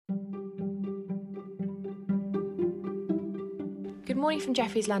Good morning from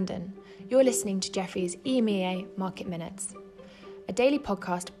Jefferies London. You're listening to Jefferies EMEA Market Minutes, a daily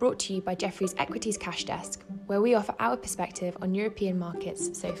podcast brought to you by Jefferies Equities Cash Desk, where we offer our perspective on European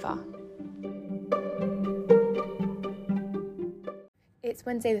markets so far. It's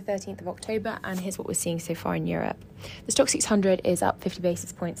Wednesday the 13th of October, and here's what we're seeing so far in Europe. The Stoxx 600 is up 50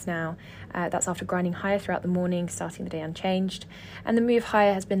 basis points now. That's after grinding higher throughout the morning, starting the day unchanged. And the move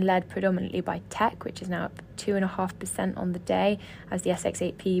higher has been led predominantly by tech, which is now up 2.5% on the day, as the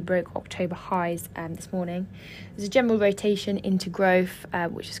SX8P broke October highs this morning. There's a general rotation into growth,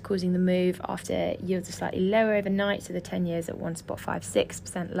 which is causing the move after yields are slightly lower overnight, so the 10 years at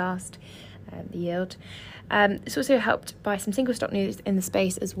 1.56% last. The yield. It's also helped by some single stock news in the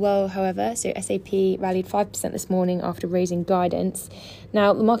space as well, however. So SAP rallied 5% this morning after raising guidance.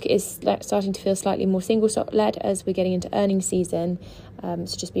 Now, the market is starting to feel slightly more single stock led as we're getting into earnings season,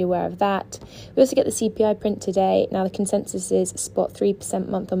 so just be aware of that. We also get the CPI print today. Now, the consensus is spot 3%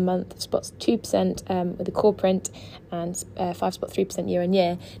 month on month, spots 2% with the core print, and 5.3% year on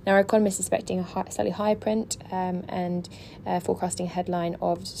year. Now, our economists are expecting a slightly higher print and forecasting a headline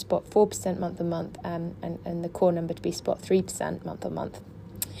of spot 4% month on month and the core number to be spot 3% month on month.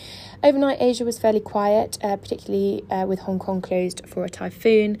 Overnight, Asia was fairly quiet, particularly with Hong Kong closed for a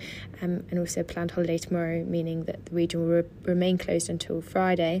typhoon and also a planned holiday tomorrow, meaning that the region will remain closed until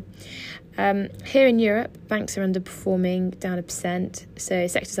Friday. Here in Europe, banks are underperforming, down 1%, so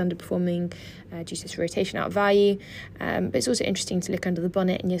sectors underperforming due to this rotation out of value. But it's also interesting to look under the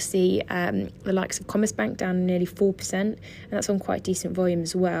bonnet, and you'll see the likes of Commerzbank down nearly 4%, and that's on quite decent volume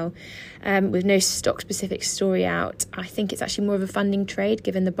as well. With no stock-specific story out, I think it's actually more of a funding trade,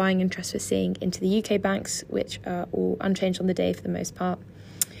 given the buying interest we're seeing into the UK banks, which are all unchanged on the day for the most part.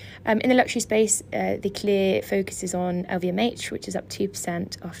 In the luxury space, the clear focus is on LVMH, which is up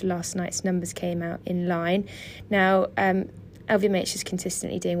 2% after last night's numbers came out in line. Now, LVMH is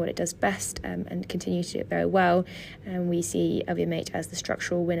consistently doing what it does best and continues to do it very well. And we see LVMH as the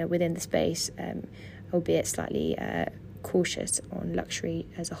structural winner within the space, albeit slightly cautious on luxury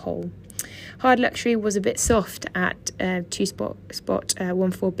as a whole. Hard luxury was a bit soft at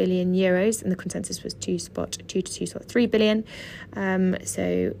 2.14 billion euros, and the consensus was 2.2 to 2.3 billion.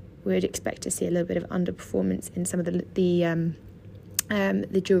 So we would expect to see a little bit of underperformance in some of the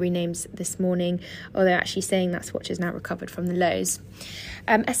jewellery names this morning, although actually saying that Swatch has now recovered from the lows.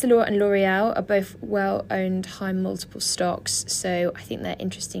 Estée Lauder and L'Oreal are both well-owned high multiple stocks, so I think they're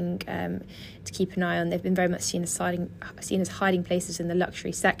interesting to keep an eye on. They've been very much seen as hiding places in the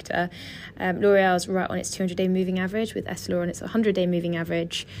luxury sector. L'Oreal's right on its 200-day moving average, with Estée Lauder on its 100-day moving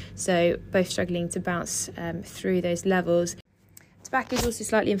average, so both struggling to bounce through those levels. Tobacco is also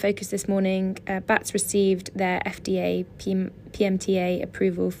slightly in focus this morning. BATS received their FDA PMTA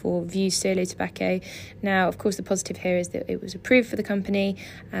approval for Vuse Solo Tobacco. Now, of course, the positive here is that it was approved for the company,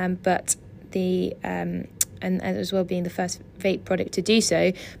 but and as well being the first vape product to do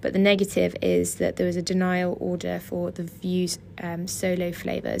so. But the negative is that there was a denial order for the Vuse Solo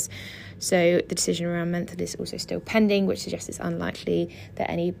flavours. So the decision around menthol is also still pending, which suggests it's unlikely that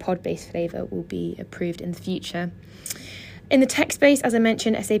any pod-based flavour will be approved in the future. In the tech space, as I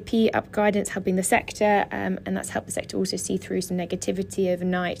mentioned, SAP up guidance helping the sector, and that's helped the sector also see through some negativity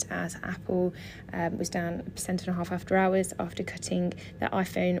overnight, as Apple was down 1.5% after hours after cutting their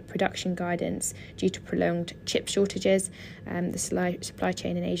iPhone production guidance due to prolonged chip shortages. The supply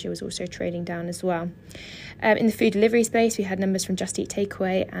chain in Asia was also trading down as well. In the food delivery space, we had numbers from Just Eat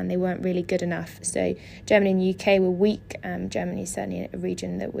Takeaway, and they weren't really good enough. So Germany and UK were weak. Germany is certainly a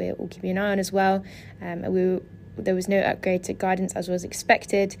region that we're all keeping an eye on as well. There was no upgrade to guidance as was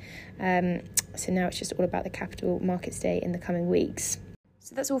expected. So now it's just all about the capital markets day in the coming weeks.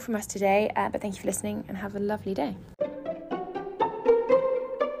 So that's all from us today, but thank you for listening and have a lovely day.